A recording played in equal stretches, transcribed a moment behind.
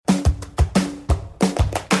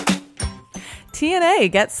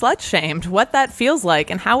TNA, get slut shamed, what that feels like,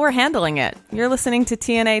 and how we're handling it. You're listening to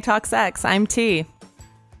TNA Talk Sex. I'm T.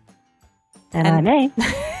 And I'm A.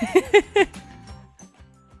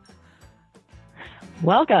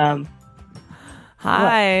 Welcome.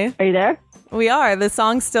 Hi. What? Are you there? We are. The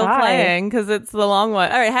song's still playing because it's the long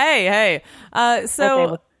one. All right. Hey.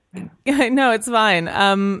 No, it's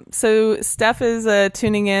fine. So Steph is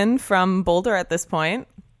tuning in from Boulder at this point.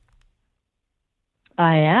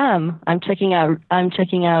 I am. I'm checking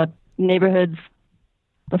out neighborhoods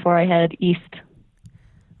before I head east.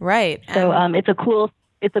 Right. So it's a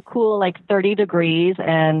cool like 30 degrees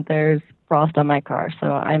and there's frost on my car. So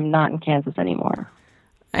I'm not in Kansas anymore.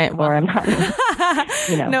 Or I'm not.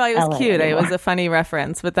 No, it was LA cute. anymore. It was a funny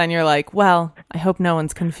reference. But then you're like, well, I hope no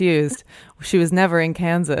one's confused. She was never in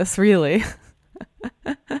Kansas, really.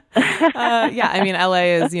 Yeah, I mean,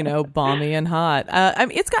 LA is, balmy and hot.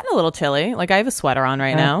 It's gotten a little chilly. Like I have a sweater on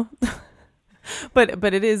right now.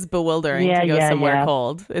 but it is bewildering to go somewhere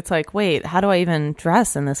cold. It's like, wait, how do I even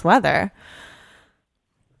dress in this weather?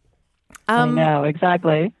 I know,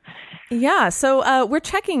 exactly. Yeah, so we're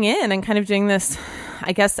checking in and kind of doing this,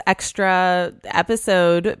 I guess, extra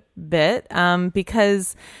episode bit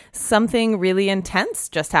because something really intense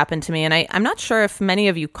just happened to me. And I'm not sure if many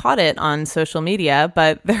of you caught it on social media,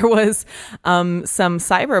 but there was some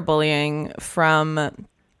cyberbullying from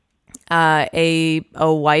a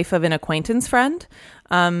wife of an acquaintance friend.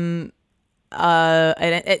 And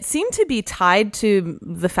it seemed to be tied to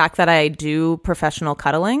the fact that I do professional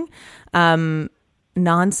cuddling.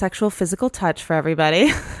 Non-sexual physical touch for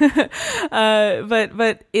everybody.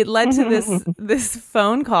 But it led to this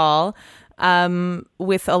phone call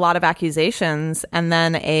with a lot of accusations and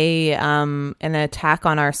then an attack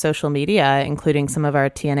on our social media, including some of our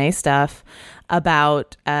TNA stuff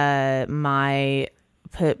about my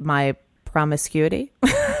promiscuity.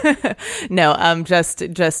 No, just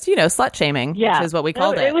slut shaming, which is what we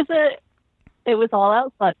called it. It was all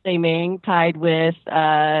out slut shaming tied with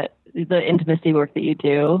the intimacy work that you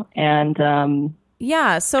do, and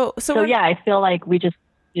so I feel like we just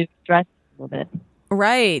stress a little bit.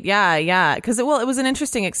 Right. Yeah. Because it was an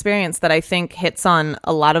interesting experience that I think hits on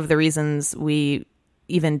a lot of the reasons we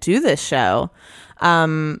even do this show,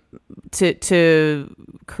 to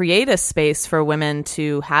create a space for women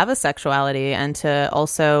to have a sexuality and to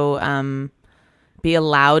also be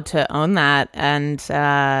allowed to own that and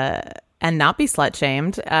not be slut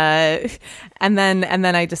shamed. And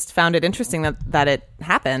then I just found it interesting that it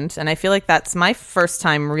happened. And I feel like that's my first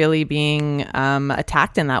time really being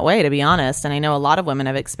attacked in that way, to be honest. And I know a lot of women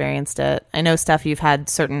have experienced it. I know, Steph, you've had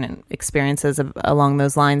certain experiences along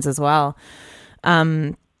those lines as well.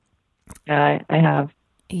 Yeah, I have.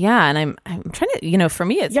 Yeah. And I'm trying to, for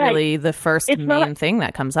me, it's really the first main thing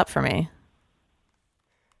that comes up for me.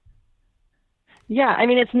 Yeah. I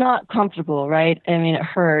mean, it's not comfortable, right? I mean, it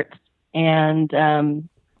hurts. And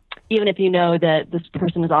even if you know that this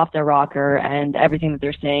person is off their rocker and everything that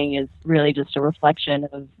they're saying is really just a reflection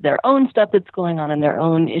of their own stuff that's going on and their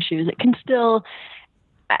own issues, it can still,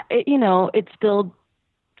 it's still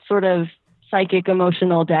sort of psychic,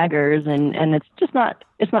 emotional daggers, and it's not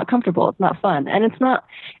comfortable. It's not fun. And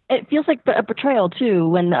it feels like a betrayal too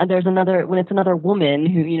when it's another woman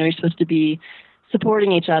who, you're supposed to be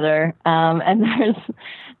supporting each other. And there's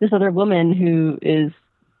this other woman who is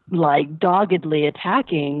like doggedly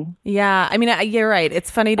attacking. Yeah. I mean, you're right.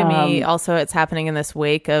 It's funny to me. Also, it's happening in this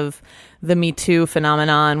wake of the Me Too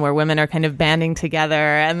phenomenon where women are kind of banding together.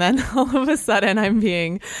 And then all of a sudden I'm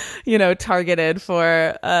being, targeted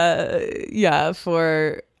for, I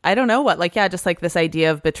don't know what, just like this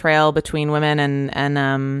idea of betrayal between women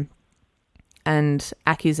and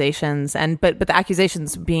accusations. But the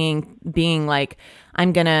accusations being like,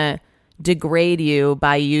 I'm going to degrade you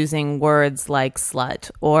by using words like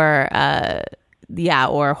slut or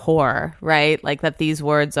whore, right? Like that these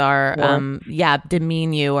words are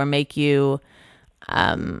demean you or make you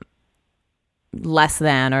less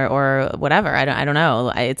than or whatever. I don't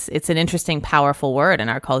know. It's an interesting, powerful word in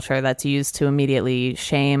our culture that's used to immediately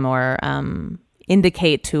shame or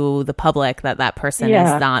indicate to the public that person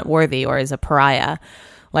is not worthy or is a pariah.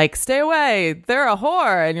 Like, stay away, they're a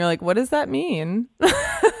whore. And you're like, what does that mean? But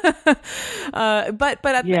at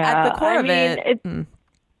the core of it...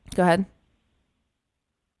 Go ahead.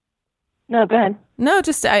 No, go ahead. No,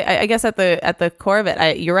 just I guess at the core of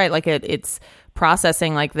it, you're right. Like it's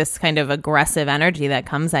processing like this kind of aggressive energy that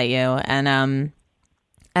comes at you. And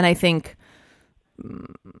I think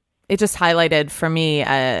it just highlighted for me...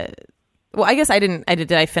 well, I guess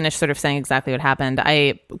did I finish sort of saying exactly what happened?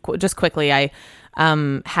 I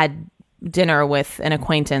had dinner with an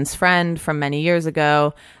acquaintance friend from many years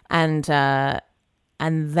ago, and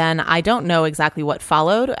then I don't know exactly what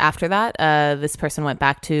followed after that. This person went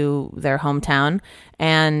back to their hometown,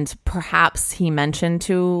 and perhaps he mentioned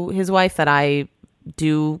to his wife that I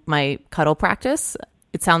do my cuddle practice.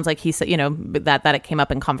 It sounds like he said, that it came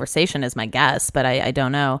up in conversation is my guess, but I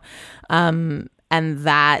don't know. And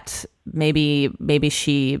that maybe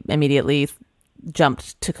she immediately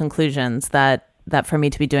jumped to conclusions that for me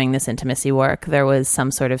to be doing this intimacy work, there was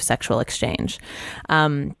some sort of sexual exchange.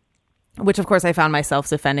 Which, of course, I found myself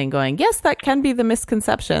defending, going, yes, that can be the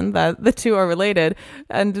misconception that the two are related.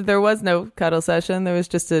 And there was no cuddle session. There was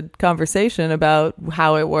just a conversation about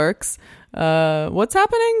how it works. What's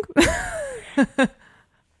happening?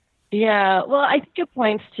 Yeah, well, I think it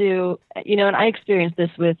points to, and I experienced this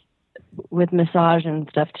with massage and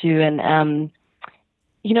stuff too. And,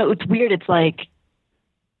 it's weird.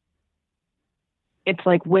 It's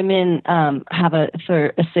like women have a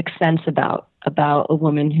sixth sense about a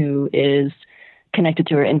woman who is connected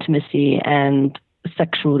to her intimacy and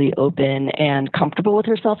sexually open and comfortable with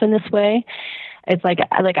herself in this way. It's like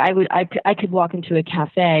I could walk into a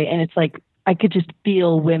cafe and it's like I could just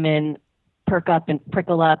feel women perk up and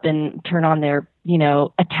prickle up and turn on their,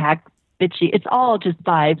 attack bitchy. It's all just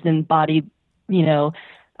vibes and body, body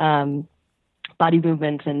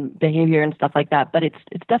movements and behavior and stuff like that. But it's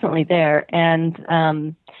definitely there.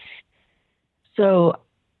 And so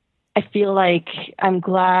I feel like I'm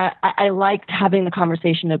glad I liked having the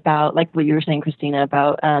conversation about, like what you were saying, Christina,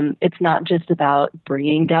 about it's not just about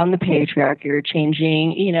bringing down the patriarchy or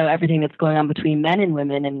changing, everything that's going on between men and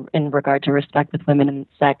women in regard to respect with women and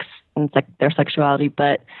sex and their sexuality,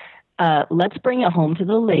 but let's bring it home to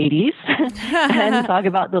the ladies and talk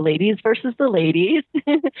about the ladies versus the ladies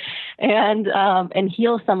and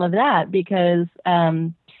heal some of that, because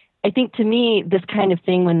I think to me, this kind of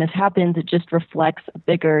thing, when this happens, it just reflects a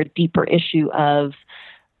bigger, deeper issue of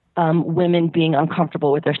women being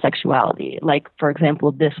uncomfortable with their sexuality. Like, for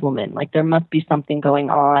example, this woman, like there must be something going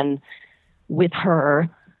on with her,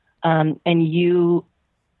 and you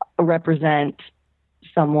represent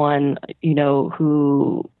someone,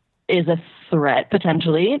 who is a threat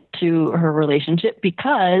potentially to her relationship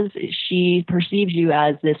because she perceives you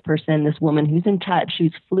as this person, this woman who's in touch,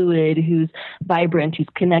 who's fluid, who's vibrant, who's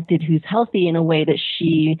connected, who's healthy in a way that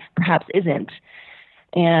she perhaps isn't.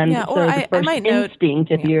 And yeah, so the first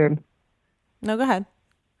instinct, if you're... No, go ahead.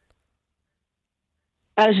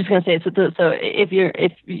 I was just going to say, so if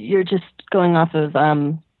you're just going off of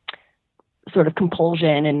sort of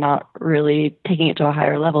compulsion and not really taking it to a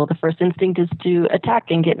higher level, the first instinct is to attack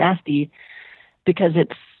and get nasty because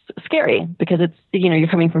it's scary, because it's, you're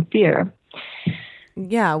coming from fear.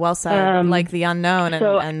 Yeah, well said. Like the unknown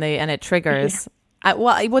and it triggers. Yeah.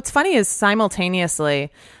 What's funny is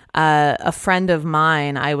simultaneously, a friend of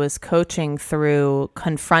mine I was coaching through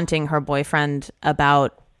confronting her boyfriend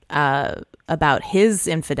about his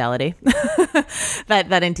infidelity,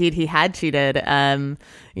 that indeed he had cheated.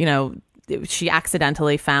 She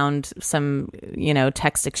accidentally found some,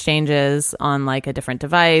 text exchanges on like a different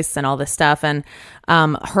device and all this stuff. And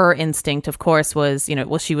her instinct, of course, was,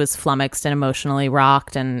 she was flummoxed and emotionally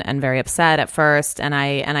rocked and very upset at first. And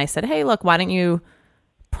I said, hey, look, why don't you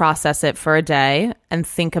process it for a day and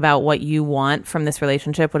think about what you want from this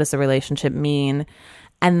relationship? What does the relationship mean?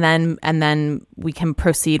 And then we can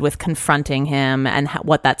proceed with confronting him and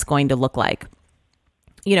what that's going to look like.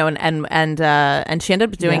 And she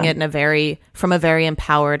ended up doing it from a very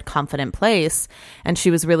empowered, confident place. And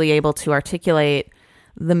she was really able to articulate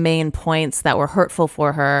the main points that were hurtful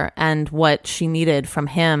for her and what she needed from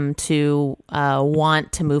him to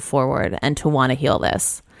want to move forward and to want to heal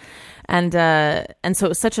this. And so it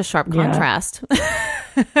was such a sharp contrast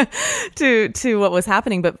to what was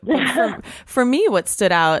happening. But for me, what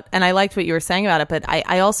stood out, and I liked what you were saying about it, but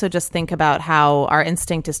I also just think about how our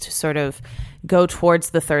instinct is to sort of go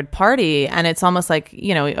towards the third party. And it's almost like,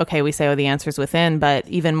 okay, we say, oh, the answer's within, but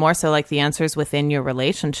even more so like the answer's within your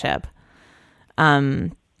relationship.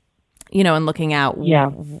 And looking at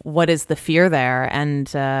what is the fear there and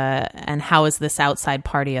how is this outside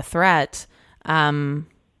party a threat?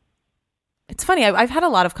 It's funny. I've had a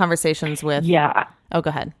lot of conversations with... Yeah. Oh, go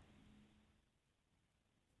ahead.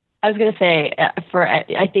 I was going to say,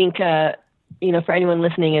 I think, for anyone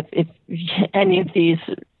listening, if any of these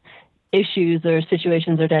issues or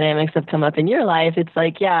situations or dynamics have come up in your life, it's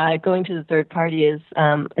like, going to the third party is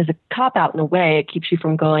a cop-out in a way. It keeps you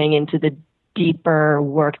from going into the deeper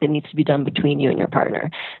work that needs to be done between you and your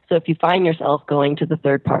partner. So if you find yourself going to the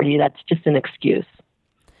third party, that's just an excuse.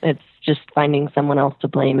 It's just finding someone else to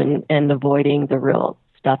blame and avoiding the real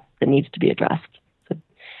stuff that needs to be addressed. So,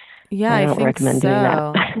 Yeah, I I don't think recommend doing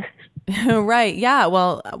so. that. Right. Yeah.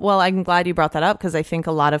 Well, I'm glad you brought that up because I think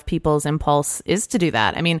a lot of people's impulse is to do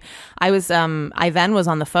that. I mean, I then was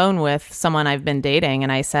on the phone with someone I've been dating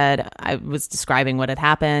and I was describing what had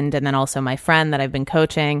happened and then also my friend that I've been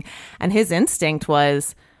coaching, and his instinct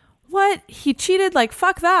was, what? He cheated? Like,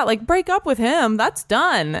 fuck that. Like, break up with him. That's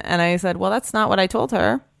done. And I said, well, that's not what I told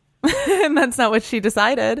her. And that's not what she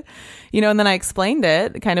decided, and then I explained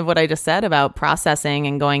it, kind of what I just said about processing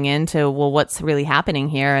and going into, well, what's really happening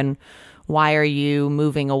here and why are you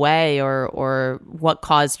moving away, or what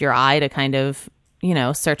caused your eye to kind of,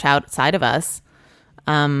 search outside of us,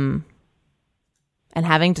 and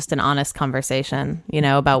having just an honest conversation,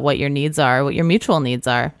 about what your needs are, what your mutual needs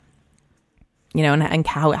are, and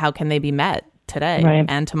how can they be met today Right.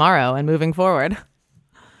 and tomorrow and moving forward.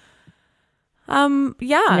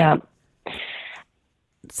 Yeah.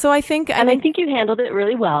 So I think, I think you handled it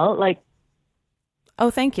really well. Like, oh,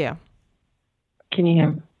 thank you. can you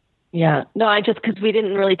hear me? Yeah. No, because we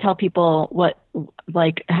didn't really tell people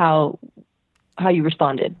how you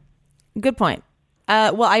responded. Good point.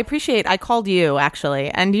 Well, I called you actually,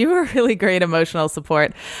 and you were really great emotional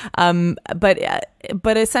support. But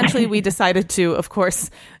essentially we decided to, of course,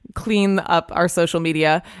 clean up our social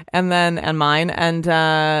media and mine. And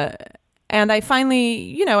I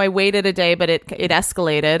finally, I waited a day, but it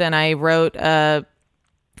escalated, and I wrote a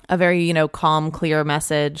very, calm, clear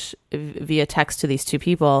message via text to these two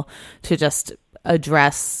people to just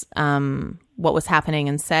address what was happening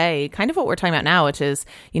and say kind of what we're talking about now, which is,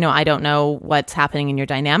 I don't know what's happening in your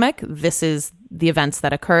dynamic. This is the events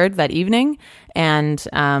that occurred that evening, and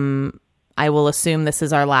I will assume this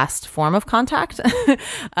is our last form of contact,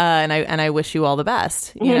 and I wish you all the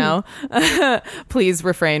best. Please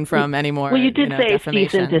refrain from any more. Well, you did say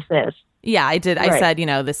cease and desist. Yeah, I did. Right. I said,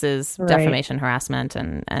 this is defamation, harassment,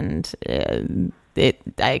 and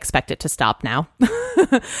I expect it to stop now.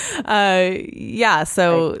 Yeah.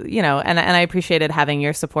 So, right. And I appreciated having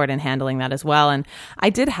your support in handling that as well. And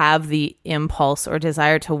I did have the impulse or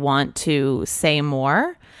desire to want to say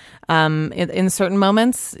more. In certain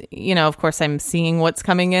moments, of course, I'm seeing what's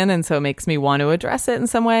coming in, and so it makes me want to address it in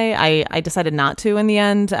some way. I decided not to in the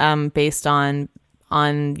end, based on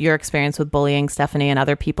your experience with bullying, Stephanie, and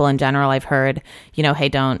other people in general. I've heard, hey,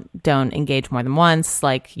 don't engage more than once.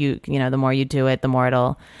 Like the more you do it, the more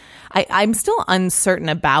it'll. I'm still uncertain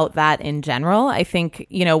about that in general. I think,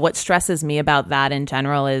 what stresses me about that in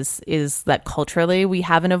general is that culturally we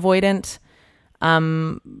have an avoidant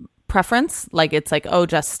preference. Like, it's like, oh,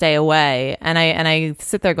 just stay away. And I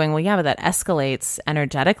sit there going, well, yeah, but that escalates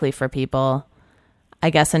energetically for people, I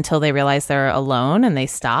guess, until they realize they're alone and they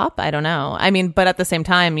stop. I don't know. I mean, but at the same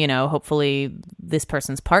time, hopefully this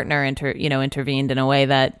person's partner intervened in a way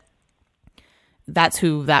that's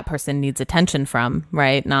who that person needs attention from,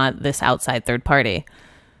 right? Not this outside third party.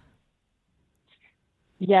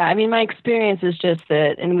 Yeah. I mean, my experience is just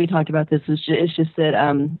that, and we talked about this, it's just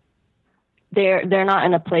that, they're not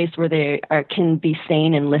in a place where they can be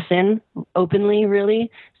sane and listen openly,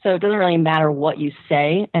 really. So it doesn't really matter what you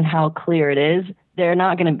say and how clear it is. They're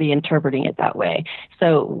not going to be interpreting it that way.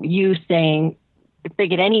 So you saying, if they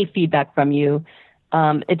get any feedback from you,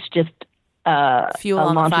 it's just fuel a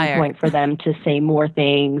on the launching fire. point for them to say more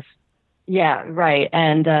things. Yeah, right.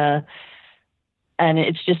 And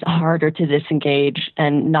it's just harder to disengage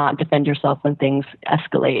and not defend yourself when things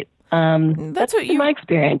escalate. That's what my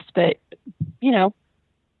experience, but No,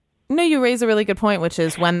 you raise a really good point, which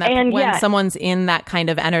is when someone's in that kind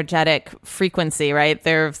of energetic frequency, right?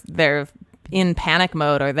 They're in panic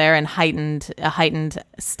mode, or they're in a heightened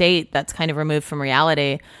state that's kind of removed from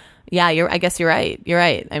reality. Yeah, I guess you're right. You're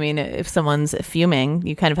right. I mean, if someone's fuming,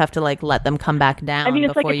 you kind of have to let them come back down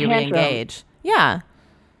before like you reengage. Yeah.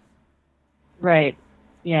 Right.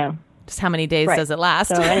 Yeah. Just how many days does it last?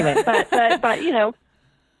 So anyway, but yeah.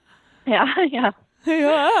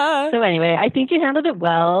 So anyway, I think you handled it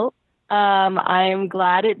well. I'm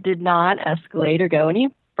glad it did not escalate or go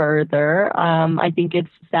any further. I think it's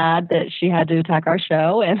sad that she had to attack our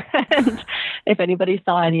show, and if anybody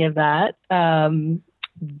saw any of that,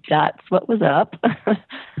 that's what was up.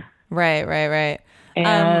 Right.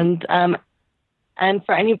 And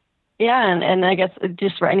for any, and I guess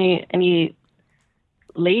just for any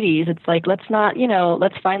ladies, it's like, let's find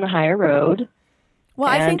the higher road. Well,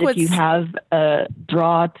 and I think if you have a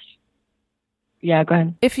drought, go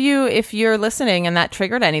ahead. If you're listening and that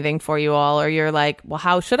triggered anything for you all, or you're like, well,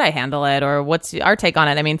 how should I handle it? Or what's our take on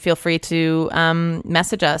it? I mean, feel free to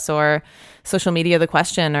message us or social media the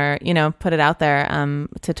question, or, put it out there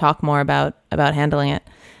to talk more about handling it.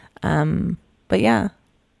 But yeah.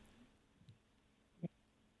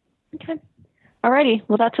 Okay. Alrighty.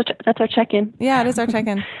 Well, that's our check-in. Yeah, it is our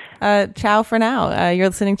check-in. Ciao for now. You're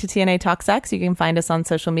listening to TNA Talk Sex. You can find us on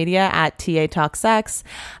social media at TA Talk Sex.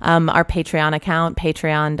 Our Patreon account,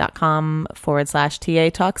 patreon.com/TA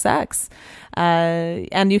Talk Sex.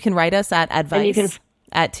 And you can write us at advice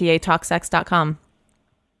at tatalksex.com.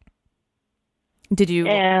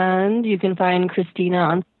 And you can find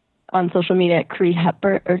Christina on social media at Cree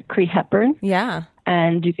Hepburn. Yeah.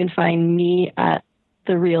 And you can find me at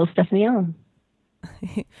The Real Stephanie Allen.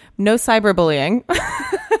 No cyberbullying.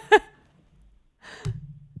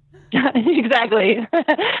 Exactly.